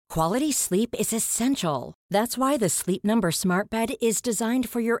Quality sleep is essential. That's why the Sleep Number Smart Bed is designed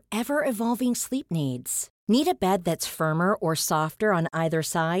for your ever-evolving sleep needs. Need a bed that's firmer or softer on either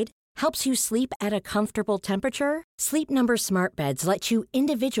side? Helps you sleep at a comfortable temperature? Sleep Number Smart Beds let you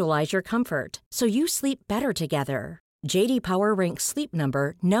individualize your comfort, so you sleep better together. J.D. Power ranks Sleep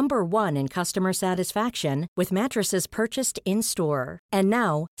Number number 1 in customer satisfaction with mattresses purchased in-store. And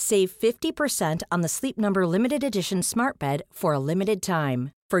now, save 50% on the Sleep Number Limited Edition Smart Bed for a limited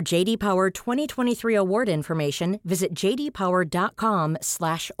time. For J.D. Power 2023 award information, visit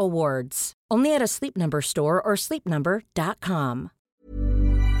jdpower.com/awards. Only at a Sleep Number store or sleepnumber.com.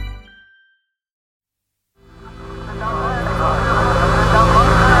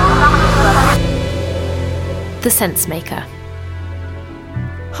 The Sensemaker.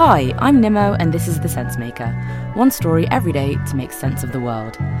 Hi, I'm Nimmo and this is The Sensemaker. One story every day to make sense of the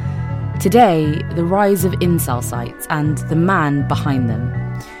world. Today, the rise of incel sites and the man behind them.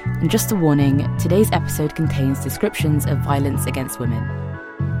 And just a warning, today's episode contains descriptions of violence against women.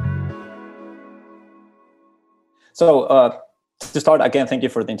 So, to start, again, thank you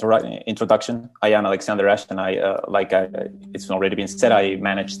for the introduction. I am Alexander Ash, and it's already been said, I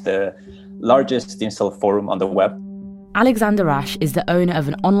manage the largest incel forum on the web. Alexander Ash is the owner of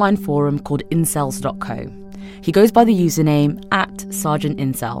an online forum called incels.co. He goes by the username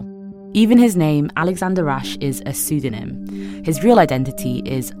 @SergeantIncel. Even his name, Alexander Ash, is a pseudonym. His real identity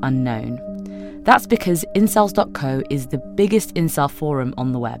is unknown. That's because incels.co is the biggest incel forum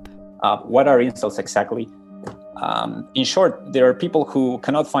on the web. What are incels exactly? In short, there are people who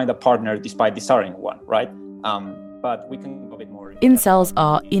cannot find a partner despite desiring one, right? But we can go a bit more. Incels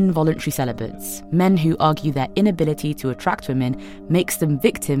are involuntary celibates, men who argue their inability to attract women makes them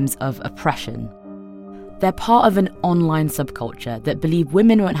victims of oppression. They're part of an online subculture that believe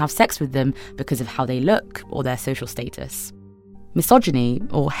women won't have sex with them because of how they look or their social status. Misogyny,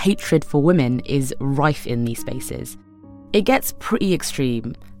 or hatred for women, is rife in these spaces. It gets pretty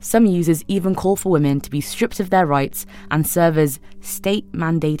extreme. Some users even call for women to be stripped of their rights and serve as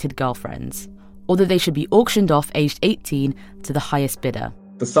state-mandated girlfriends, or that they should be auctioned off aged 18 to the highest bidder.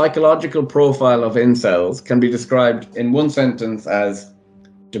 The psychological profile of incels can be described in one sentence as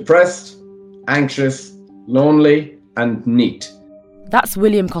depressed, anxious, lonely, and neat. That's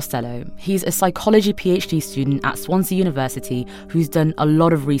William Costello. He's a psychology PhD student at Swansea University who's done a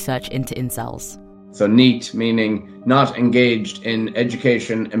lot of research into incels. So neat meaning not engaged in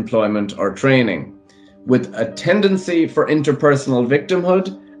education, employment, or training, with a tendency for interpersonal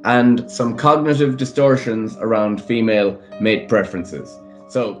victimhood and some cognitive distortions around female mate preferences.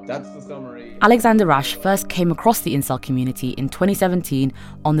 So that's the summary. Alexander Ash first came across the incel community in 2017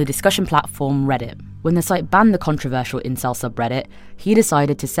 on the discussion platform Reddit. When the site banned the controversial incel subreddit, he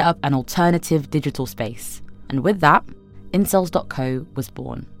decided to set up an alternative digital space. And with that, incels.co was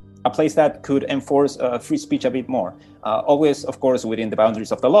born. A place that could enforce free speech a bit more. Always, of course, within the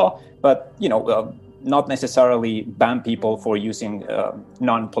boundaries of the law, but, not necessarily ban people for using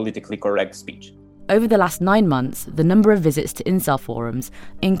non-politically correct speech. Over the last 9 months, the number of visits to incel forums,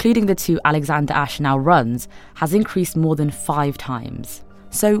 including the two Alexander Ash now runs, has increased more than 5 times.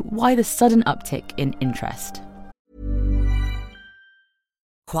 So why the sudden uptick in interest?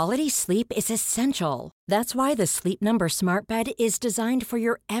 Quality sleep is essential. That's why the Sleep Number Smart Bed is designed for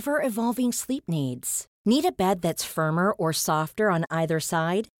your ever-evolving sleep needs. Need a bed that's firmer or softer on either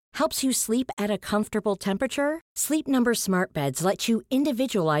side? Helps you sleep at a comfortable temperature? Sleep Number Smart Beds let you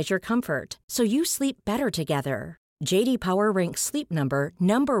individualize your comfort, so you sleep better together. J.D. Power ranks Sleep Number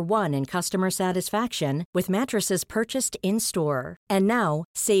number 1 in customer satisfaction with mattresses purchased in-store. And now,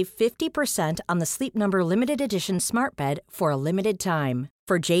 save 50% on the Sleep Number Limited Edition Smart Bed for a limited time.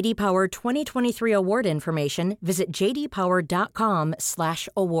 For J.D. Power 2023 award information, visit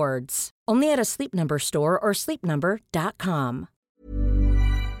jdpower.com/awards. Only at a Sleep Number store or sleepnumber.com.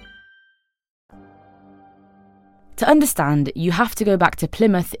 To understand, you have to go back to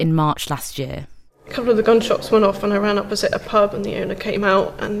Plymouth in March last year. A couple of the gunshots went off and I ran opposite a pub and the owner came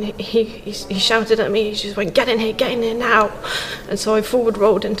out and he shouted at me. He just went, get in here now. And so I forward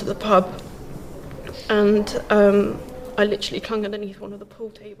rolled into the pub and I literally clung underneath one of the pool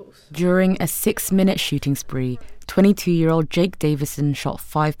tables. During a 6-minute shooting spree, 22-year-old Jake Davison shot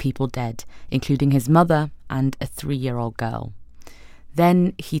 5 people dead, including his mother and a 3-year-old girl.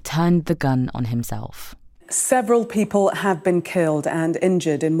 Then he turned the gun on himself. Several people have been killed and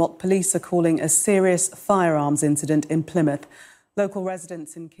injured in what police are calling a serious firearms incident in Plymouth. Local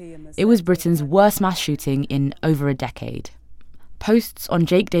residents in Key... It was Britain's worst mass shooting in over a decade. Posts on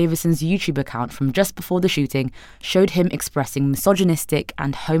Jake Davison's YouTube account from just before the shooting showed him expressing misogynistic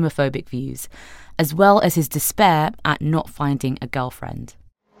and homophobic views, as well as his despair at not finding a girlfriend.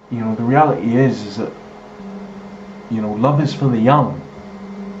 you know, the reality is that, you know, love is for the young.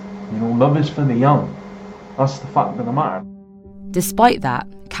 You know, love is for the young. That's the fact of the matter. Despite that,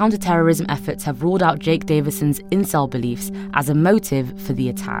 counter-terrorism efforts have ruled out Jake Davison's incel beliefs as a motive for the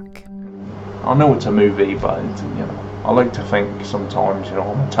attack. I know it's a movie, but, you know, I like to think sometimes, you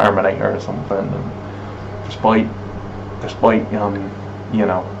know, I'm a Terminator or something, and despite you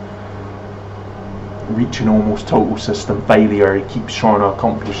know, reaching almost total system failure, he keeps trying to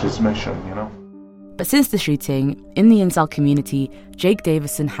accomplish his mission, you know. But since the shooting, in the incel community, Jake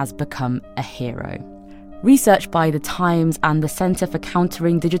Davison has become a hero. Research by The Times and the Centre for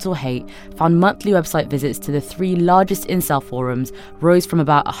Countering Digital Hate found monthly website visits to the 3 largest incel forums rose from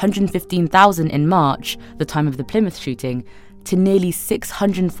about 115,000 in March, the time of the Plymouth shooting, to nearly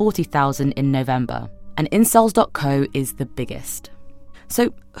 640,000 in November. And incels.co is the biggest.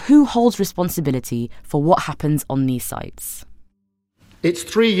 So who holds responsibility for what happens on these sites? It's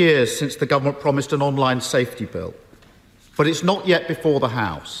 3 years since the government promised an online safety bill, but it's not yet before the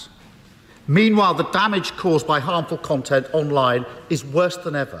House. Meanwhile, the damage caused by harmful content online is worse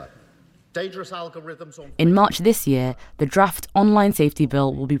than ever. Dangerous algorithms on... In March this year, the draft online safety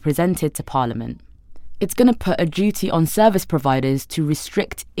bill will be presented to Parliament. It's going to put a duty on service providers to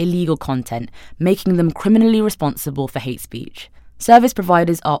restrict illegal content, making them criminally responsible for hate speech. Service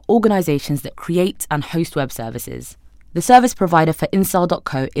providers are organisations that create and host web services. The service provider for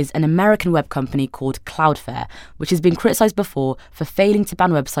Incel.co is an American web company called Cloudflare, which has been criticised before for failing to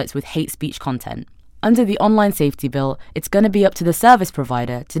ban websites with hate speech content. Under the online safety bill, it's going to be up to the service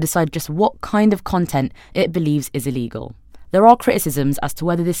provider to decide just what kind of content it believes is illegal. There are criticisms as to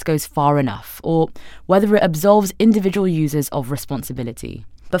whether this goes far enough, or whether it absolves individual users of responsibility.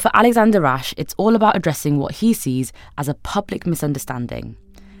 But for Alexander Rash, it's all about addressing what he sees as a public misunderstanding.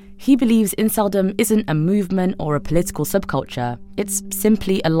 He believes inceldom isn't a movement or a political subculture, it's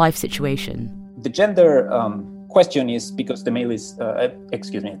simply a life situation. The gender question is because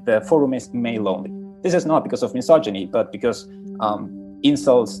the forum is male only. This is not because of misogyny, but because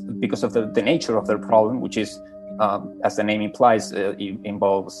incels, because of the nature of their problem, which is, as the name implies,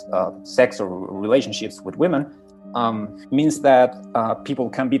 involves sex or relationships with women, means that people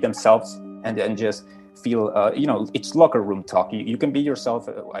can be themselves and just feel, it's locker room talk. You can be yourself.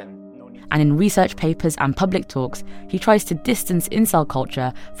 And in research papers and public talks, he tries to distance incel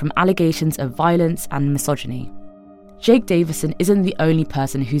culture from allegations of violence and misogyny. Jake Davison isn't the only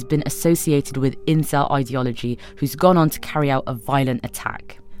person who's been associated with incel ideology who's gone on to carry out a violent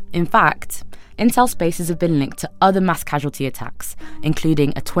attack. In fact, incel spaces have been linked to other mass casualty attacks,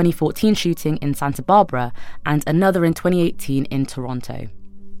 including a 2014 shooting in Santa Barbara and another in 2018 in Toronto.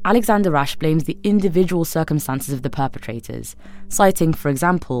 Alexander Rash blames the individual circumstances of the perpetrators, citing, for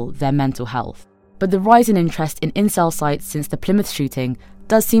example, their mental health. But the rise in interest in incel sites since the Plymouth shooting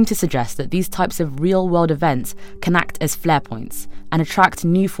does seem to suggest that these types of real-world events can act as flare points and attract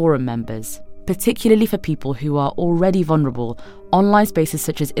new forum members. Particularly for people who are already vulnerable, online spaces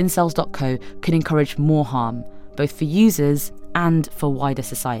such as incels.co can encourage more harm, both for users and for wider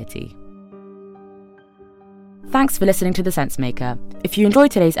society. Thanks for listening to The Sensemaker. If you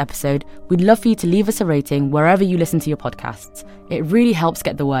enjoyed today's episode, we'd love for you to leave us a rating wherever you listen to your podcasts. It really helps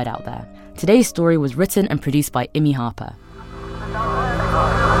get the word out there. Today's story was written and produced by Imi Harper.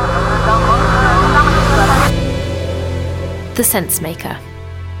 The Sensemaker.